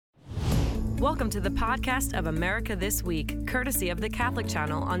Welcome to the podcast of America This Week, courtesy of the Catholic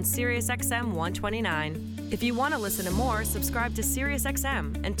Channel on SiriusXM 129. If you want to listen to more, subscribe to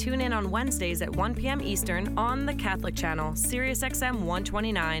SiriusXM and tune in on Wednesdays at 1 p.m. Eastern on the Catholic Channel, SiriusXM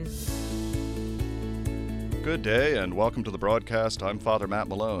 129. Good day and welcome to the broadcast. I'm Father Matt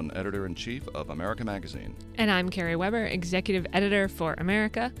Malone, Editor-in-Chief of America Magazine. And I'm Carrie Weber, Executive Editor for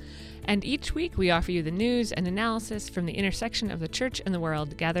America. And each week we offer you the news and analysis from the intersection of the church and the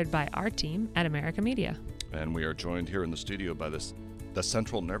world read by our team at America Media. And we are joined here in the studio by the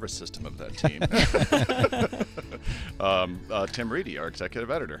central nervous system of that team. Tim Reedy, our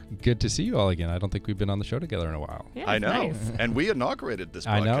Executive Editor. Good to see you all again. I don't think we've been on the show together in a while. Yeah, I know. Nice. And we inaugurated this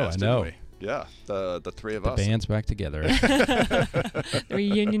podcast, didn't we? Yeah, the three of us. The band's back together. The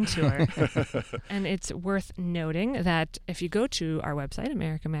reunion tour. And it's worth noting that if you go to our website,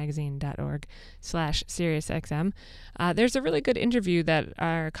 americamagazine.org/SiriusXM, there's a really good interview that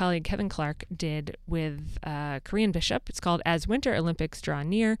our colleague Kevin Clark did with a Korean bishop. It's called As Winter Olympics Draw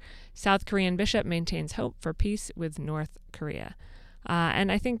Near, South Korean Bishop Maintains Hope for Peace with North Korea.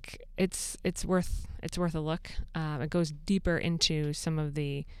 And I think it's worth a look. It goes deeper into some of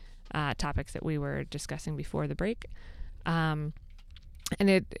the topics that we were discussing before the break. And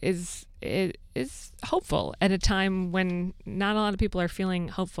it is hopeful at a time when not a lot of people are feeling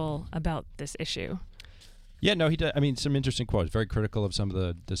hopeful about this issue. Yeah, no, he did. I mean, some interesting quotes. Very critical of some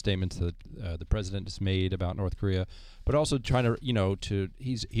of the statements that the president has made about North Korea, but also trying to,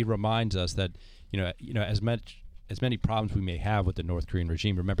 he reminds us that, as many problems we may have with the North Korean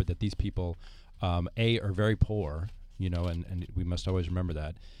regime, remember that these people, are very poor, and we must always remember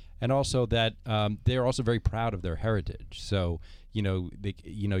that. And also that they're also very proud of their heritage. So, you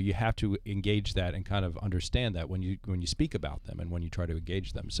have to engage that and kind of understand that when you speak about them and when you try to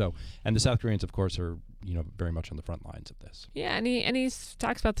engage them. So, and the South Koreans, of course, are very much on the front lines of this. Yeah, and he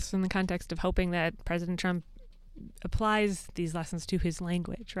talks about this in the context of hoping that President Trump applies these lessons to his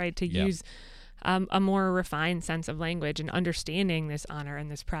language, right? To use a more refined sense of language and understanding this honor and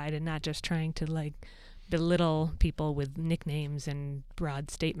this pride, and not just trying to belittle people with nicknames and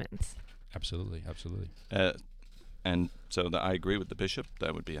broad statements. Absolutely. And so I agree with the bishop.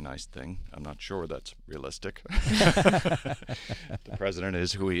 That would be a nice thing. I'm not sure that's realistic. The president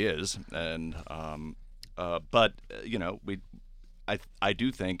is who he is, and but I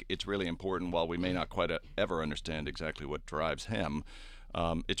do think it's really important. While we may not quite ever understand exactly what drives him,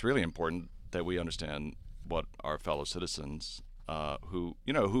 it's really important that we understand what our fellow citizens who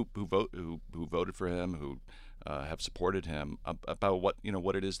voted for him, who have supported him, about what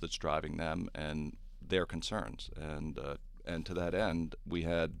it is that's driving them and their concerns. And to that end, we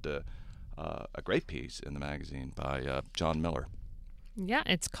had a great piece in the magazine by John Miller. Yeah,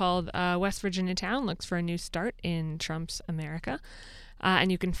 it's called West Virginia Town Looks for a New Start in Trump's America.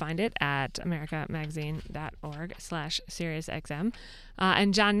 And you can find it at americamagazine.org/SiriusXM.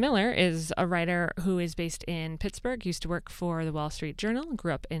 And John Miller is a writer who is based in Pittsburgh, used to work for the Wall Street Journal,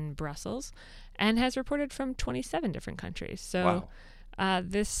 grew up in Brussels, and has reported from 27 different countries. So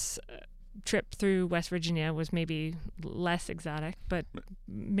this trip through West Virginia was maybe less exotic, but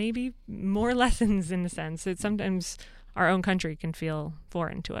maybe more lessons in the sense that sometimes our own country can feel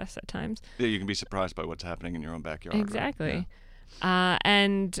foreign to us at times. Yeah, you can be surprised by what's happening in your own backyard. Exactly. Right? Yeah.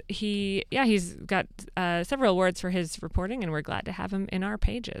 And he's got several awards for his reporting, and we're glad to have him in our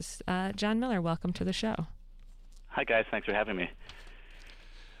pages. John Miller, welcome to the show. Hi, guys. Thanks for having me.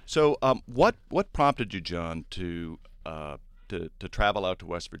 So what prompted you, John, to travel out to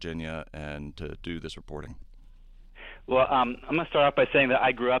West Virginia and to do this reporting? Well, I'm going to start off by saying that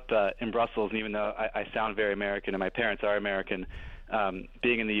I grew up in Brussels, and even though I sound very American and my parents are American,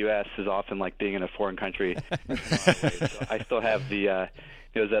 being in the U.S. is often like being in a foreign country. So I still have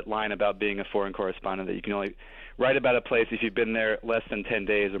there's that line about being a foreign correspondent that you can only write about a place if you've been there less than 10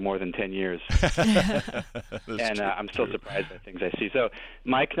 days or more than 10 years. And I'm still surprised by things I see. So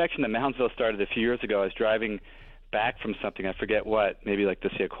my connection to Moundsville started a few years ago. I was driving back from something, I forget what, maybe to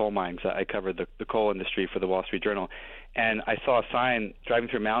see a coal mine, because I covered the coal industry for the Wall Street Journal. And I saw a sign, driving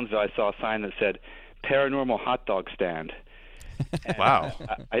through Moundsville, I saw a sign that said, "Paranormal Hot Dog Stand." Wow.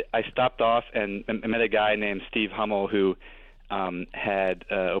 I stopped off and met a guy named Steve Hummel who had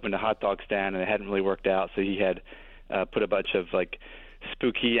opened a hot dog stand, and it hadn't really worked out, so he had put a bunch of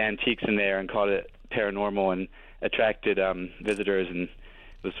spooky antiques in there and called it paranormal, and attracted visitors, and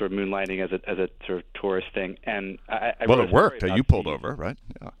was sort of moonlighting as a sort of tourist thing. And I well, it worked. You pulled over, right?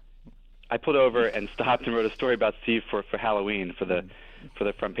 Yeah. I pulled over and stopped and wrote a story about Steve for Halloween, for the for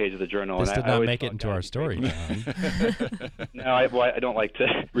the front page of the Journal. This and did I not always make it thought, into God, our it'd be story, great. John. No, I don't like to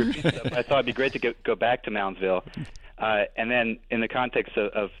repeat stuff. I thought it'd be great to go back to Moundsville. And then in the context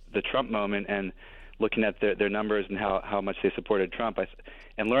of the Trump moment and looking at their numbers and how much they supported Trump,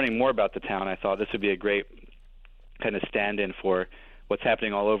 and learning more about the town, I thought this would be a great kind of stand-in for what's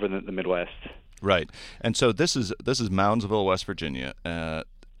happening all over the Midwest. Right. And so this is Moundsville, West Virginia,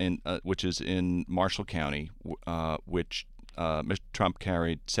 which is in Marshall County, which Mr. Trump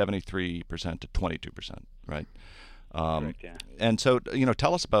carried 73% to 22%, right? Correct, yeah. And so,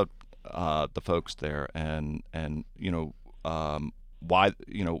 tell us about the folks there and why,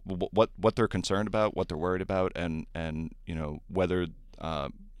 what they're concerned about, what they're worried about, and whether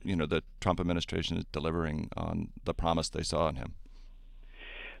the Trump administration is delivering on the promise they saw in him.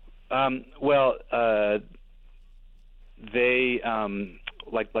 They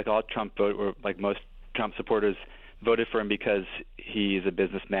like all Trump or like most Trump supporters voted for him because he's a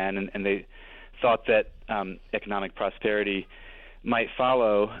businessman, and they thought that economic prosperity might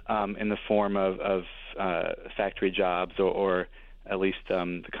follow in the form of factory jobs or at least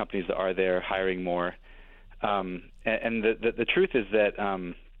the companies that are there hiring more. And the truth is that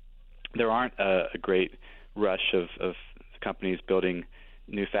there aren't a great rush of companies building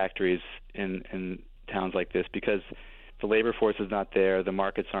new factories in towns like this because the labor force is not there, the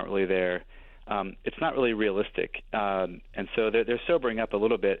markets aren't really there. It's not really realistic, and so they're sobering up a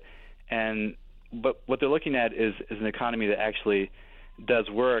little bit. But what they're looking at is an economy that actually does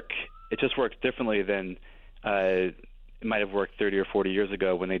work. It just works differently than it might have worked 30 or 40 years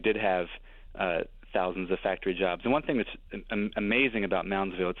ago when they did have thousands of factory jobs. And one thing that's amazing about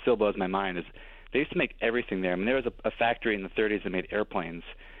Moundsville, it still blows my mind, is they used to make everything there. I mean, there was a factory in the 30s that made airplanes,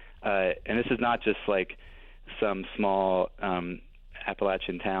 and this is not just like some small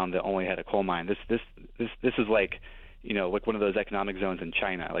Appalachian town that only had a coal mine. This is like, like one of those economic zones in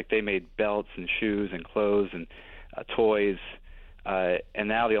China. Like they made belts and shoes and clothes and toys, and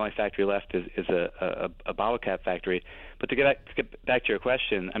now the only factory left is a bottle cap factory. But to get back to your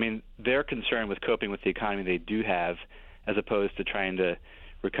question, I mean, they're concerned with coping with the economy they do have, as opposed to trying to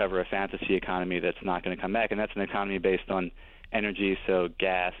recover a fantasy economy that's not going to come back, and that's an economy based on energy, so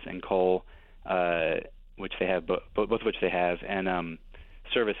gas and coal, which they have, both of which they have, and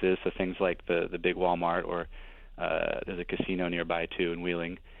services, so things like the big Walmart, or there's a casino nearby too in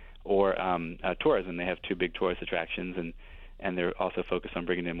Wheeling, or tourism. They have two big tourist attractions, and they're also focused on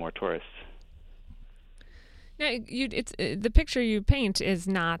bringing in more tourists. Now, the picture you paint is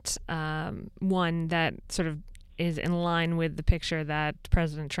not one that sort of is in line with the picture that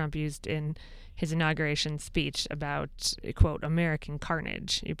President Trump used in his inauguration speech about, quote, American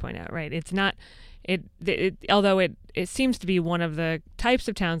carnage, you point out, right? It's not, although it seems to be one of the types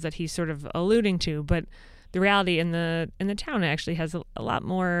of towns that he's sort of alluding to, but the reality in the town actually has a lot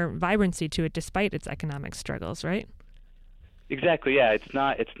more vibrancy to it despite its economic struggles, right? Exactly, yeah. It's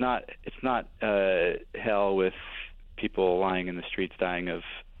not hell with people lying in the streets dying of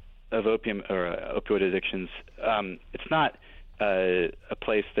opium or opioid addictions. It's not a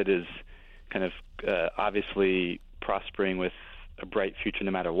place that is kind of obviously prospering with a bright future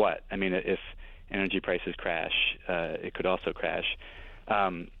no matter what. I mean, if energy prices crash, it could also crash.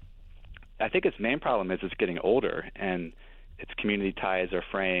 I think its main problem is it's getting older, and its community ties are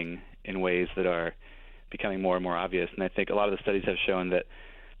fraying in ways that are becoming more and more obvious. And I think a lot of the studies have shown that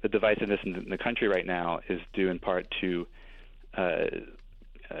the divisiveness in the country right now is due in part to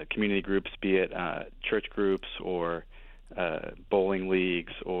community groups, be it church groups or bowling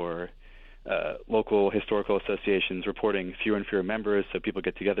leagues or local historical associations reporting fewer and fewer members, so people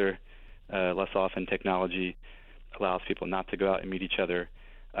get together less often. Technology allows people not to go out and meet each other.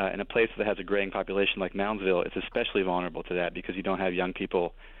 In a place that has a graying population like Moundsville, it's especially vulnerable to that because you don't have young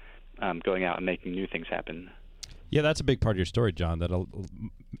people going out and making new things happen. Yeah, that's a big part of your story, John,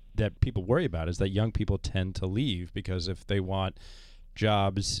 that people worry about, is that young people tend to leave because if they want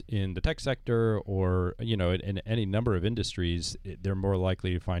jobs in the tech sector or, in any number of industries, they're more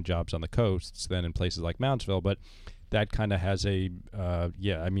likely to find jobs on the coasts than in places like Moundsville. But that kind of has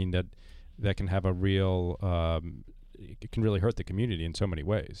that can have a real, it can really hurt the community in so many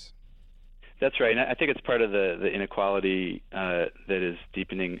ways. That's right. And I think it's part of the inequality that is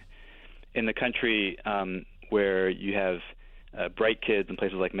deepening in the country, where you have bright kids in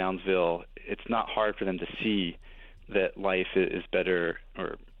places like Moundsville. It's not hard for them to see that life is better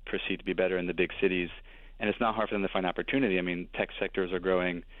or perceived to be better in the big cities, and it's not hard for them to find opportunity. I mean, tech sectors are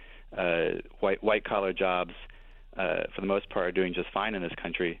growing. White-collar jobs, for the most part, are doing just fine in this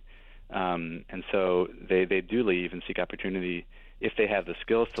country. And so they do leave and seek opportunity if they have the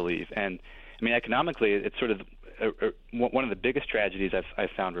skills to leave. And, I mean, economically, it's sort of one of the biggest tragedies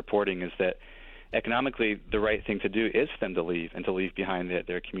I've found reporting is that economically the right thing to do is for them to leave and to leave behind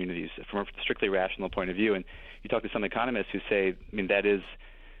their communities from a strictly rational point of view. And you talk to some economists who say, I mean, that is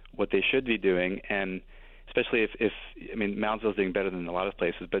what they should be doing, and especially if I mean, Moundsville's doing better than a lot of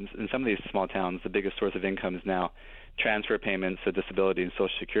places, but in some of these small towns, the biggest source of income is now transfer payments, so disability and Social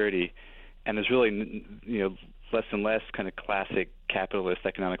Security, and there's really, less and less kind of classic capitalist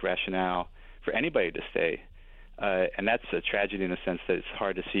economic rationale for anybody to stay, and that's a tragedy in the sense that it's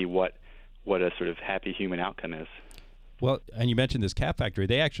hard to see what a sort of happy human outcome is. Well, and you mentioned this Cap Factory.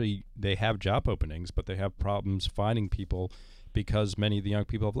 They have job openings, but they have problems finding people because many of the young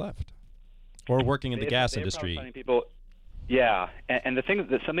people have left or working in the gas industry. Finding people, yeah, and the thing is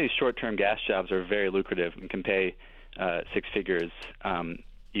that some of these short-term gas jobs are very lucrative and can pay six figures,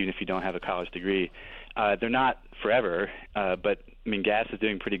 even if you don't have a college degree. They're not forever, but I mean, gas is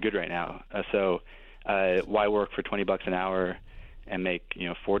doing pretty good right now. So why work for $20 an hour and make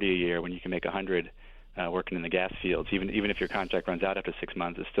 40 a year when you can make 100 working in the gas fields? Even if your contract runs out after 6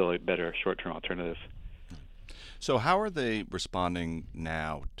 months, it's still a better short-term alternative. So how are they responding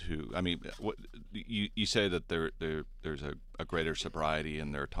now to? I mean, you say that there's a greater sobriety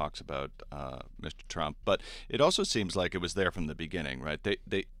in their talks about Mr. Trump, but it also seems like it was there from the beginning, right?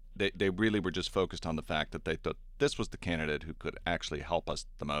 They really were just focused on the fact that they thought this was the candidate who could actually help us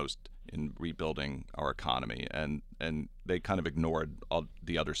the most in rebuilding our economy, and they kind of ignored all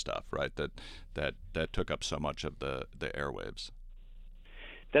the other stuff, right? That took up so much of the airwaves.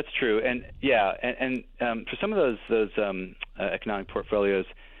 That's true, and yeah, and for some of those economic portfolios,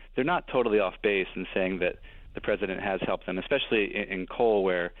 they're not totally off base in saying that the president has helped them, especially in coal,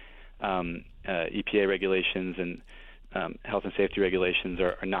 where EPA regulations and health and safety regulations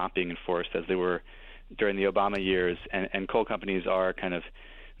are not being enforced as they were during the Obama years, and coal companies are kind of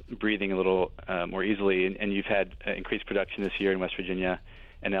breathing a little more easily. And you've had increased production this year in West Virginia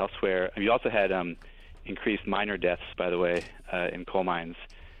and elsewhere. You also had increased miner deaths, by the way, in coal mines.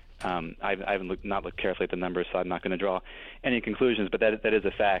 I haven't not looked carefully at the numbers, so I'm not going to draw any conclusions, but that is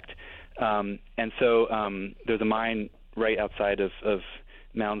a fact. And so there's a mine right outside of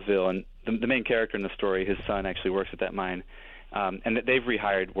Moundsville, and the main character in the story, his son, actually works at that mine, and they've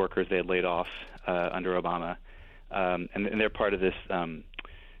rehired workers they had laid off under Obama, and they're part of this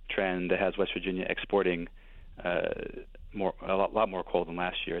trend that has West Virginia exporting a lot more coal than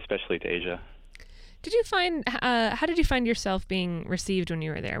last year, especially to Asia. Did you find how did you find yourself being received when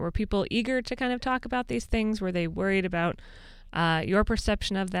you were there? Were people eager to kind of talk about these things? Were they worried about your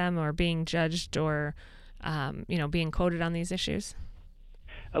perception of them, or being judged, or being quoted on these issues?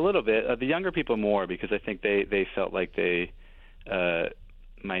 A little bit. The younger people more, because I think they felt like they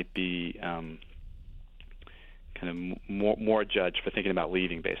might be kind of more judged for thinking about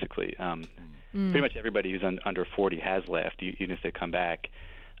leaving, basically. Pretty much everybody who's under 40 has left, even if they come back.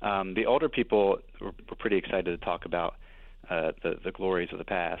 The older people were pretty excited to talk about the glories of the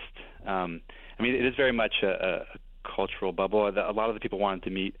past. I mean, it is very much a cultural bubble. A lot of the people wanted to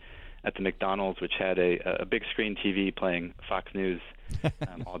meet at the McDonald's, which had a big screen TV playing Fox News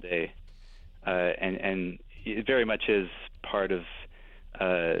all day, and it very much is part of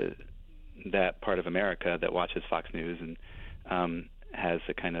that part of America that watches Fox News and has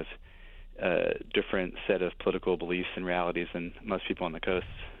a kind of different set of political beliefs and realities than most people on the coast.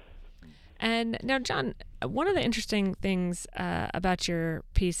 And now, John, one of the interesting things about your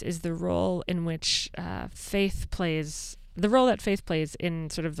piece is the role in which faith plays in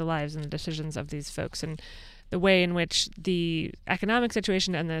sort of the lives and the decisions of these folks, and the way in which the economic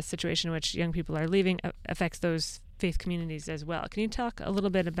situation and the situation in which young people are leaving affects those faith communities as well. Can you talk a little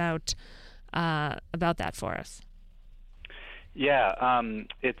bit about that for us? Yeah,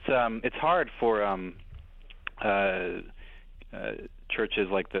 it's hard for churches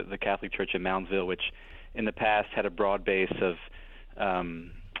like the Catholic Church in Moundsville, which in the past had a broad base of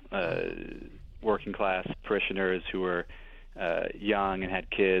working class parishioners who were young and had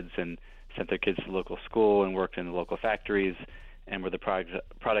kids and sent their kids to local school and worked in the local factories and were the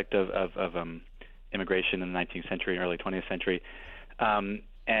product of immigration in the 19th century and early 20th century.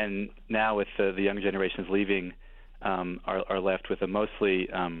 And now with the young generations leaving, are left with a mostly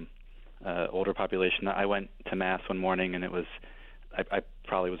older population. I went to Mass one morning, and I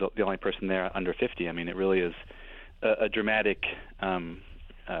probably was the only person there under 50. I mean, it really is a dramatic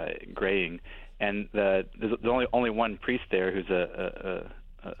graying. And there's only one priest there who's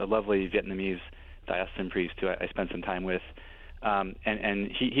a lovely Vietnamese diocesan priest who I spent some time with,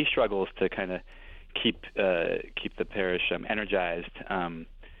 and he struggles to kind of keep the parish energized.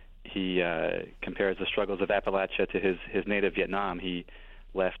 He compares the struggles of Appalachia to his native Vietnam. He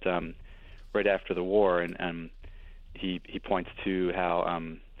left right after the war, and he points to how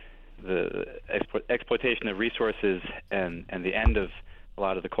the exploitation of resources and the end of a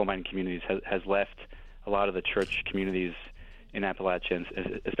lot of the coal mining communities has left a lot of the church communities in Appalachia,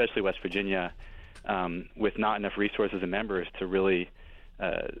 especially West Virginia, with not enough resources and members to really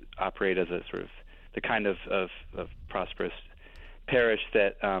operate as a sort of the kind of prosperous parish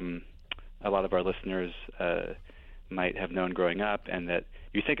that a lot of our listeners might have known growing up, and that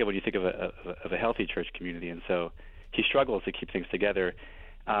you think of when you think of a healthy church community. And so he struggles to keep things together,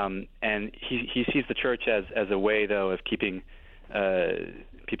 and he sees the church as a way, though, of keeping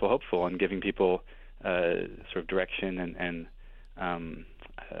people hopeful and giving people sort of direction and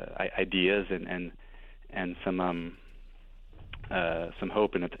ideas and some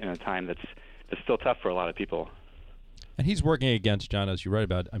hope in a time that's still tough for a lot of people. And he's working against, John, as you write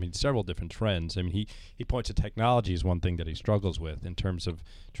about, several different trends. He points to technology as one thing that he struggles with in terms of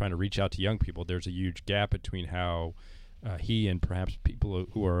trying to reach out to young people. There's a huge gap between how he and perhaps people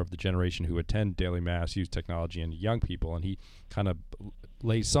who are of the generation who attend daily mass use technology and young people, and he kind of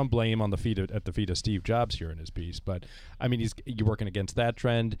lays some blame on at the feet of Steve Jobs here in his piece. But you're working against that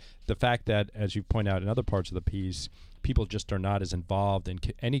trend. The fact that, as you point out in other parts of the piece, people just are not as involved in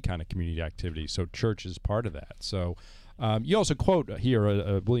any kind of community activity. So church is part of that. So you also quote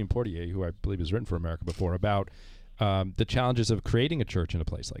here William Portier, who I believe has written for America before, about the challenges of creating a church in a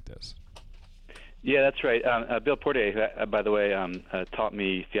place like this. Yeah, that's right. Bill Portier, who, by the way, taught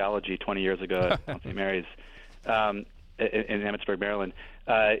me theology 20 years ago at St. Mary's in Emmitsburg, Maryland.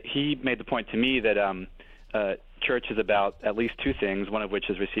 He made the point to me that church is about at least two things, one of which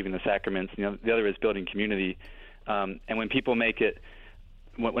is receiving the sacraments, and the other is building community. And when people make it,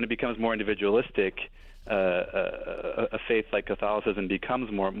 when it becomes more individualistic, a faith like Catholicism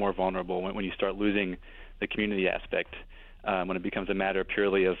becomes more vulnerable when you start losing the community aspect, when it becomes a matter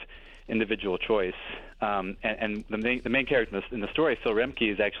purely of individual choice. And the main character in the story, Phil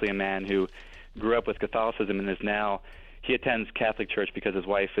Remke, is actually a man who grew up with Catholicism and he attends Catholic church because his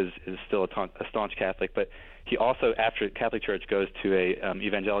wife is still a staunch Catholic, but he also, after Catholic church, goes to a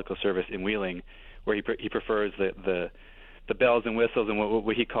evangelical service in Wheeling, where he prefers the bells and whistles and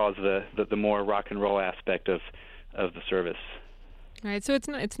what he calls the more rock and roll aspect of the service. Right. So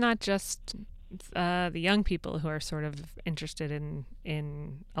it's not just the young people who are sort of interested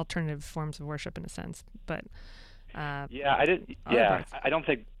in alternative forms of worship in a sense, but I don't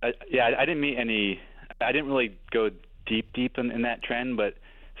think I didn't meet any. I didn't really go deep in that trend, but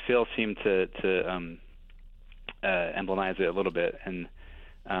Phil seemed to emblematize it a little bit, and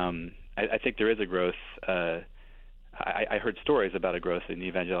I think there is a growth. I heard stories about a growth in the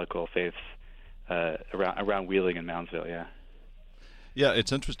evangelical faiths around Wheeling and Moundsville. Yeah. Yeah,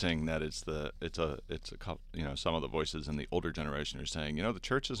 it's interesting that some of the voices in the older generation are saying, the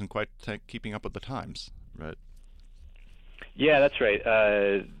church isn't quite keeping up with the times, right? Yeah, that's right.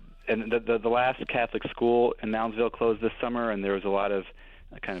 And the last Catholic school in Moundsville closed this summer, and there was a lot of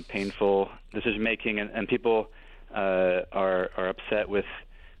kind of painful decision making, and people are upset with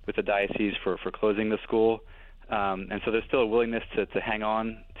the diocese for closing the school. And so there's still a willingness to hang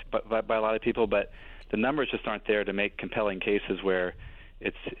on by a lot of people, but the numbers just aren't there to make compelling cases where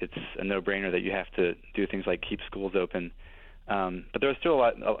it's a no-brainer that you have to do things like keep schools open. But there's still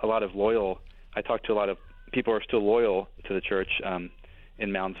a lot of loyal. I talked to a lot of people who are still loyal to the church in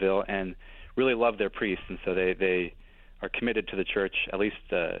Moundsville and really love their priests, and so they are committed to the church, at least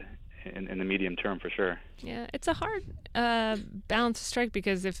in the medium term, for sure. Yeah, it's a hard balance to strike,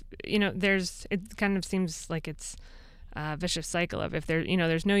 because if it kind of seems like it's a vicious cycle of if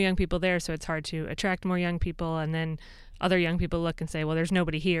there's no young people there, so it's hard to attract more young people, and then other young people look and say, well, there's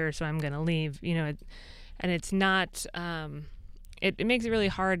nobody here, so I'm going to leave. And it's not. It makes it really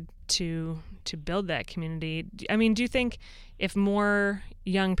hard to build that community. Do you think if more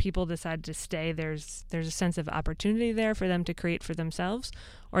young people decide to stay, there's a sense of opportunity there for them to create for themselves,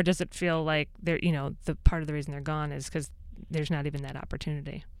 or does it feel like the part of the reason they're gone is because there's not even that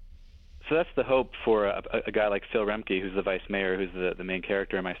opportunity? So that's the hope for a guy like Phil Remke, who's the vice mayor, who's the main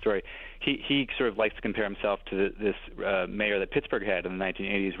character in my story. He sort of likes to compare himself to this mayor that Pittsburgh had in the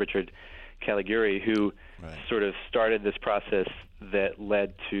 1980s, Richard Caligari, who sort of started this process that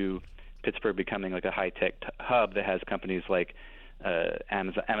led to Pittsburgh becoming like a high-tech hub that has companies like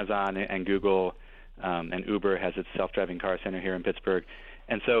Amazon and Google, and Uber has its self-driving car center here in Pittsburgh.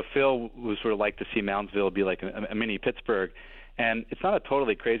 And so Phil would sort of like to see Moundsville be like a mini Pittsburgh. And it's not a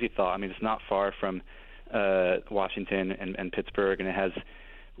totally crazy thought. It's not far from Washington and Pittsburgh, and it has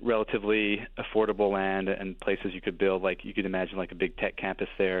relatively affordable land and places you could build, like you could imagine like a big tech campus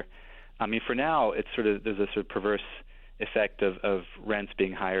there. For now, there's a sort of perverse effect of rents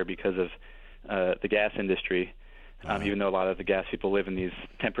being higher because of the gas industry. even though a lot of the gas people live in these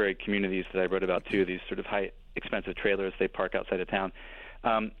temporary communities that I wrote about too, these sort of high expensive trailers they park outside of town.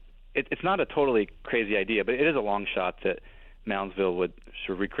 It's not a totally crazy idea, but it is a long shot that Moundsville would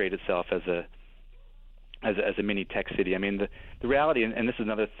sort of recreate itself as a mini tech city. I mean, the reality, and this is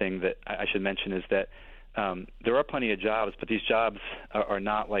another thing that I should mention, is that there are plenty of jobs, but these jobs are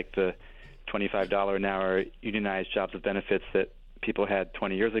not like the $25 an hour unionized jobs with benefits that people had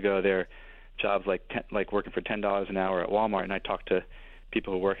 20 years ago. They're jobs like working for $10 an hour at Walmart, and I talk to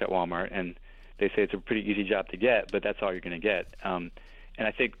people who work at Walmart, and they say it's a pretty easy job to get, but that's all you're going to get. And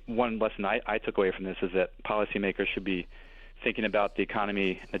I think one lesson I took away from this is that policymakers should be thinking about the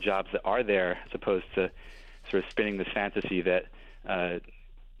economy and the jobs that are there, as opposed to sort of spinning this fantasy that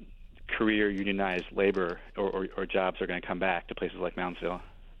career unionized labor or jobs are going to come back to places like Moundsville.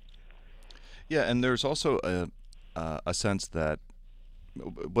 Yeah, and there's also a sense that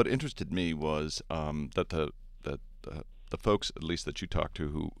what interested me was that the folks, at least that you talked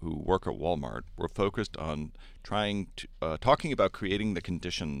to, who work at Walmart, were focused on talking about creating the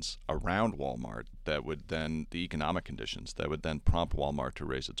conditions around Walmart that would then, the economic conditions that would then prompt Walmart to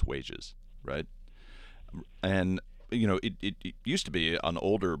raise its wages, right? And it used to be an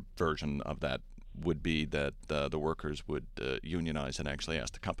older version of that would be that the workers would unionize and actually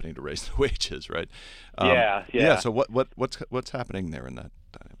ask the company to raise the wages, right? Yeah. So what's happening there in that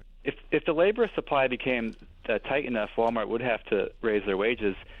dynamic? If the labor supply became tight enough, Walmart would have to raise their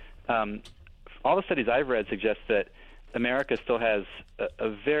wages. All the studies I've read suggest that America still has a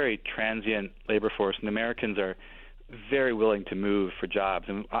very transient labor force, and Americans are very willing to move for jobs.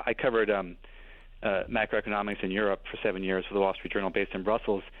 And I covered macroeconomics in Europe for 7 years for the Wall Street Journal based in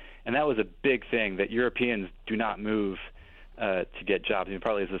Brussels, and that was a big thing, that Europeans do not move to get jobs. I mean,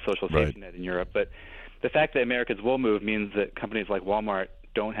 partly as a social safety net in Europe, but the fact that Americans will move means that companies like Walmart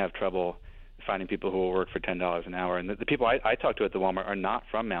don't have trouble finding people who will work for $10 an hour. And the people I talk to at the Walmart are not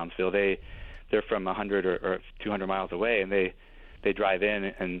from Moundsville. They're from 100 or 200 miles away, and they drive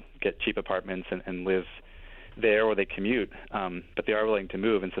in and get cheap apartments and live there, or they commute. But they are willing to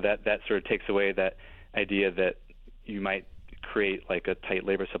move, and so that sort of takes away that idea that you might create like a tight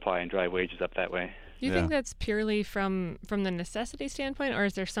labor supply and drive wages up that way. Do you think that's purely from the necessity standpoint, or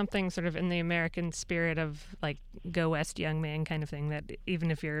is there something sort of in the American spirit of like go west young man kind of thing, that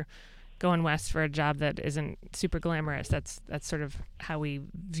even if you're going west for a job that isn't super glamorous, that's sort of how we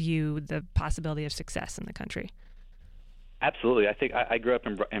view the possibility of success in the country? Absolutely. I think I grew up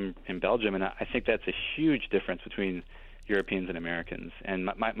in Belgium, and I think that's a huge difference between Europeans and Americans. And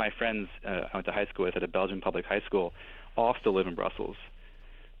my friends I went to high school with at a Belgian public high school all still live in Brussels.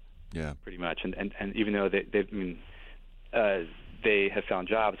 Yeah, pretty much. And even though they have found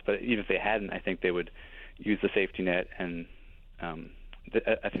jobs, but even if they hadn't, I think they would use the safety net, and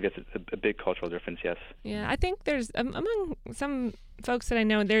I think that's a big cultural difference. Yes. Yeah, I think there's among some folks that I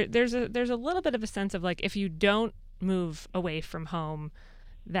know, there's a little bit of a sense of like, if you don't move away from home,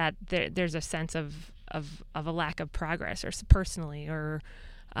 that there's a sense of a lack of progress, or personally or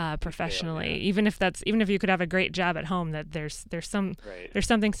professionally. Even if you could have a great job at home, that there's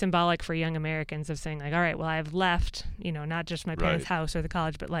something symbolic for young Americans of saying like, all right, well, I've left, not just my parents' house or the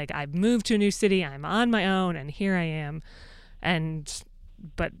college, but like I've moved to a new city, I'm on my own, and here I am.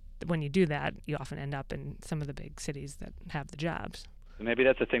 But when you do that, you often end up in some of the big cities that have the jobs. So maybe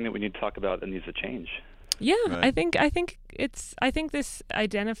that's a thing that we need to talk about and needs to change. Yeah, right. I think this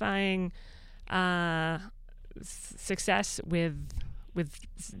identifying success with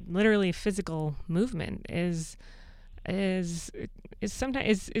literally physical movement is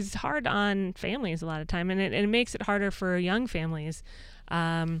sometimes is hard on families a lot of time, and it makes it harder for young families.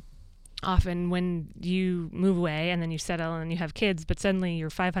 Often when you move away and then you settle and you have kids, but suddenly you're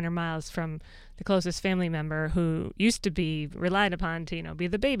 500 miles from the closest family member who used to be relied upon to, be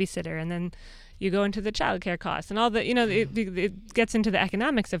the babysitter, and then you go into the childcare costs and all the, it gets into the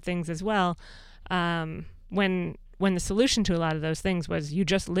economics of things as well. When the solution to a lot of those things was you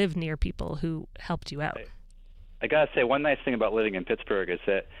just live near people who helped you out. I gotta say, one nice thing about living in Pittsburgh is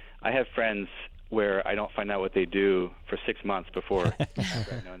that I have friends where I don't find out what they do for 6 months before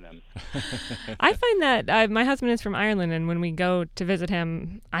I've known them. I find that my husband is from Ireland, and when we go to visit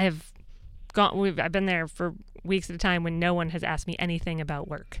him, I've been there for weeks at a time when no one has asked me anything about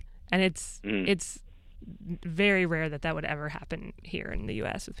work, and it's very rare that would ever happen here in the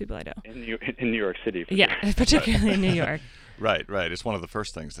U.S. with people I know. In New York City. Yeah, sure. Particularly in New York. Right. It's one of the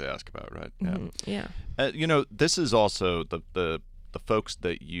first things they ask about, right? Yeah. This is also the folks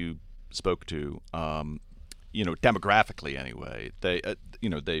that you spoke to, demographically anyway.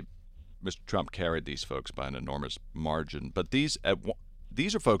 Mr. Trump carried these folks by an enormous margin. But these are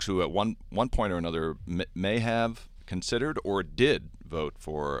folks who at one point or another may have considered or did vote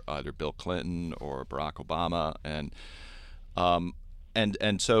for either Bill Clinton or Barack Obama,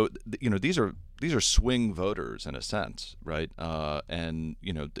 and so these are swing voters in a sense, right? And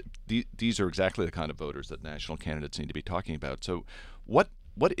these are exactly the kind of voters that national candidates need to be talking about. So what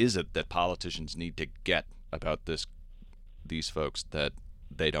is it that politicians need to get about these folks that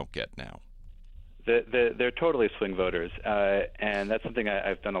they don't get now? They're totally swing voters, and that's something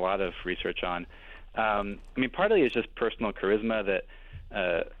I've done a lot of research on. I mean, partly it's just personal charisma that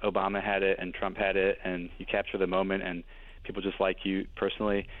Obama had it and Trump had it, and you capture the moment and people just like you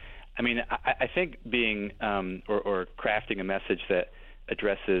personally. I mean, I think being or crafting a message that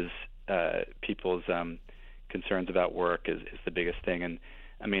addresses people's concerns about work is the biggest thing. And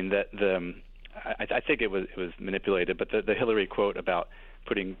I mean I think it was manipulated, but the Hillary quote about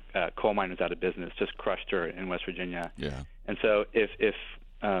putting coal miners out of business just crushed her in West Virginia. Yeah. And so if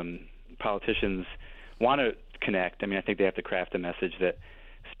politicians want to connect, I mean, I think they have to craft a message that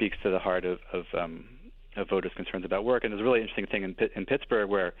speaks to the heart of voters' concerns about work. And there's a really interesting thing in Pittsburgh,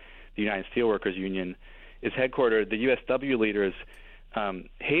 where the United Steelworkers Union is headquartered. The USW leaders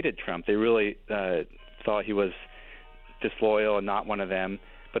hated Trump. They really thought he was disloyal and not one of them.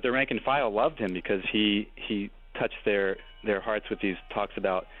 But the rank and file loved him because he touched their hearts with these talks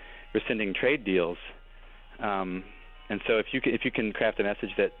about rescinding trade deals. And so if you can craft a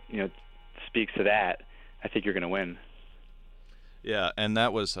message that speaks to that, I think you're going to win. Yeah, and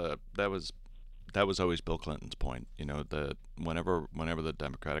that was always Bill Clinton's point. Whenever the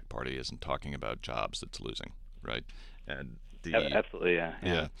Democratic Party isn't talking about jobs, it's losing, right? And absolutely,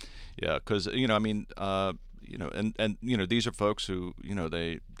 yeah. Because these are folks who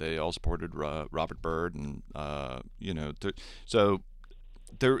they all supported Robert Byrd, and so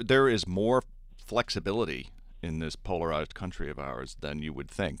there is more flexibility in this polarized country of ours than you would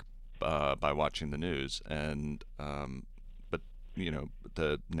think by watching the news, and but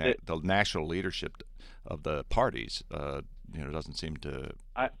the national leadership of the parties doesn't seem to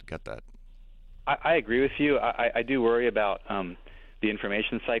get that. I agree with you. I do worry about the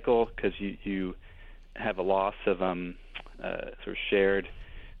information cycle, because you have a loss of sort of shared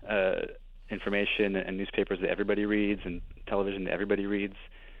information and newspapers that everybody reads and television that everybody reads.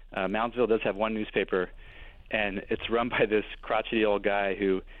 Moundsville does have one newspaper, and it's run by this crotchety old guy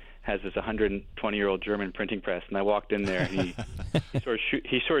who has this 120-year-old German printing press. And I walked in there, and he sort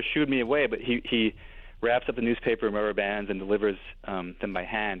of shooed me away, but he wraps up the newspaper in rubber bands and delivers them by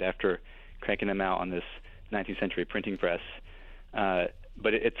hand after cranking them out on this 19th century printing press.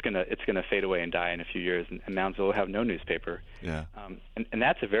 But it's gonna fade away and die in a few years, and Moundsville will have no newspaper. Yeah. And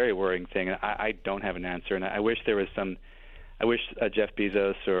that's a very worrying thing. And I don't have an answer, and I wish there was some. I wish Jeff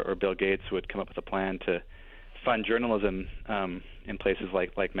Bezos or Bill Gates would come up with a plan to fund journalism in places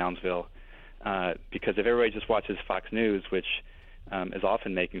like Moundsville, because if everybody just watches Fox News, which is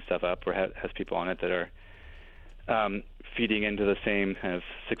often making stuff up or has people on it that are feeding into the same kind of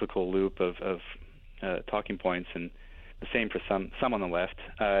cyclical loop of talking points, and the same for some on the left,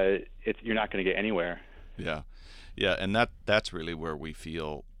 you're not going to get anywhere. Yeah, and that's really where we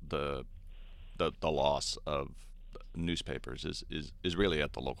feel the loss of newspapers is really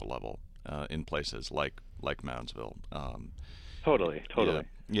at the local level, in places like Moundsville. Totally.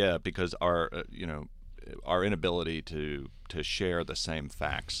 Yeah, because our inability to share the same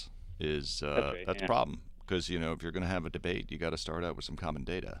facts is that's a problem. Because if you're going to have a debate, you got to start out with some common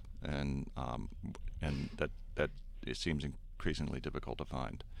data, and that it seems increasingly difficult to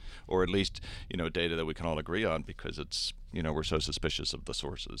find, or at least data that we can all agree on, because it's we're so suspicious of the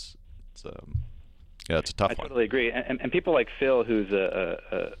sources. It's it's a tough one. I totally agree, and people like Phil, who's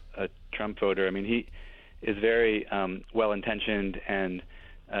a Trump voter. I mean, he is very well-intentioned and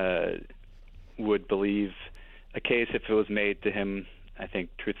would believe a case if it was made to him, I think,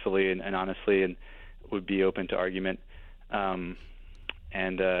 truthfully and honestly, and would be open to argument. I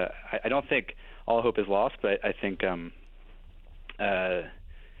don't think all hope is lost, but I think there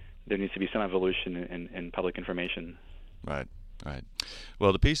needs to be some evolution in public information. Right.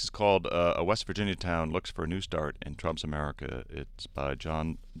 Well, the piece is called "A West Virginia Town Looks for a New Start in Trump's America." It's by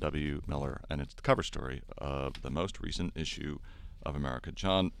John W. Miller, and it's the cover story of the most recent issue of America.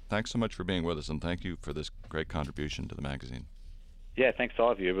 John, thanks so much for being with us, and thank you for this great contribution to the magazine. Yeah, thanks to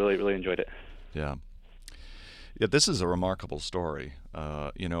all of you. I really enjoyed it. Yeah, this is a remarkable story.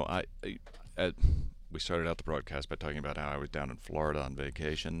 We started out the broadcast by talking about how I was down in Florida on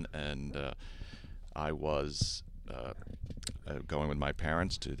vacation, and I was going with my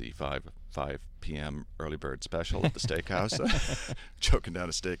parents to the 5 p.m. early bird special at the steakhouse, choking down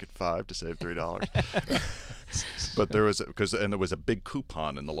a steak at 5 to save $3. But there was a big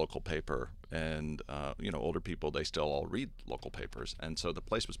coupon in the local paper, and older people, they still all read local papers, and so the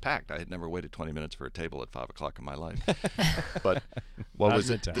place was packed. I had never waited 20 minutes for a table at 5 o'clock in my life. But what was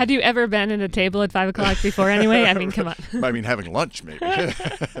it? Had you ever been at a table at 5 o'clock before? Anyway, I mean, come on. I mean, having lunch maybe.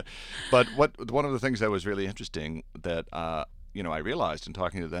 But one of the things that was really interesting that I realized in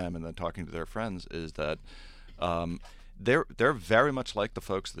talking to them and then talking to their friends is that they're very much like the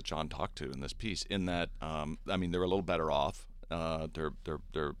folks that John talked to in this piece. In that, they're a little better off. They're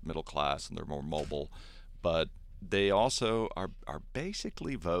middle class and they're more mobile, but they also are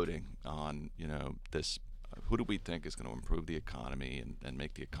basically voting on this. Who do we think is going to improve the economy and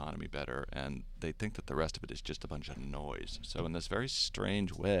make the economy better? And they think that the rest of it is just a bunch of noise. So in this very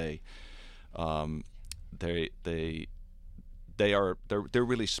strange way, they're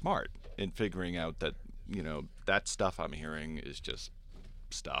really smart in figuring out that that stuff I'm hearing is just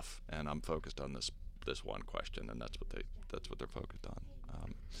stuff, and I'm focused on this one question, and that's what they're focused on.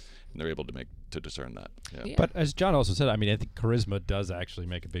 And they're able to discern that. Yeah. But as John also said, I think charisma does actually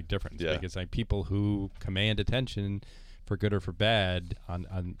make a big difference. Yeah. Because people who command attention, for good or for bad,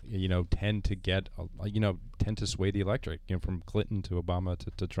 tend to sway the electorate. From Clinton to Obama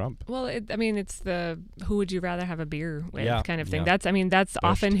to Trump. Well, it's the who would you rather have a beer with kind of thing. Yeah. That's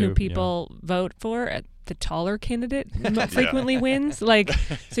often who people vote for. The taller candidate frequently wins.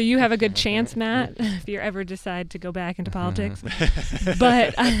 So you have a good chance, Matt, if you ever decide to go back into politics.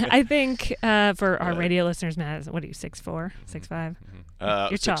 But I think for our radio listeners, Matt, what are you, 6'4", 6'5"?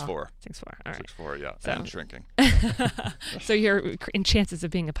 You're 6'4". 6'4". All right. 6'4", yeah, So. and shrinking. So your chances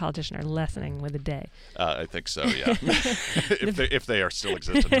of being a politician are lessening with the day. I think so, yeah. if they are still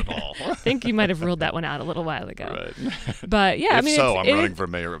existent at all. I think you might have ruled that one out a little while ago. Right. But yeah, I'm running for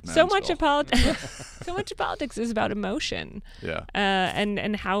mayor of So Mansfield. much of politics is about emotion. Yeah.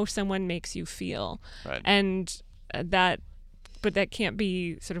 And how someone makes you feel. Right. And that can't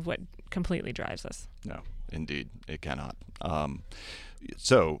be sort of what completely drives us. No, indeed, it cannot.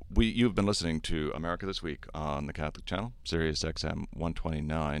 So you've been listening to America This Week on the Catholic Channel, Sirius XM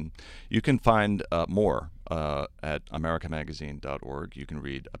 129. You can find more at americamagazine.org. You can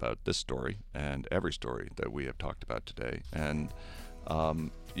read about this story and every story that we have talked about today. And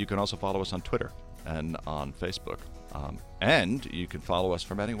you can also follow us on Twitter and on Facebook. And you can follow us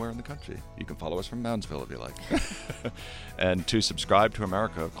from anywhere in the country. You can follow us from Moundsville if you like. And to subscribe to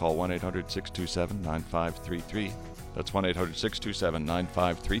America, call 1-800-627-9533. That's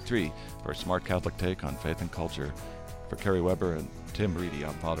 1-800-627-9533 for a smart Catholic take on faith and culture. For Kerry Weber and Tim Reedy,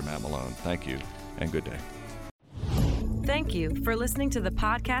 I'm Father Matt Malone. Thank you, and good day. Thank you for listening to the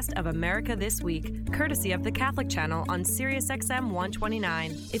podcast of America This Week, courtesy of the Catholic Channel on SiriusXM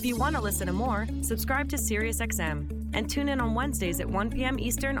 129. If you want to listen to more, subscribe to SiriusXM and tune in on Wednesdays at 1 p.m.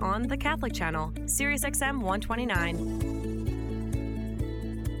 Eastern on the Catholic Channel, SiriusXM 129.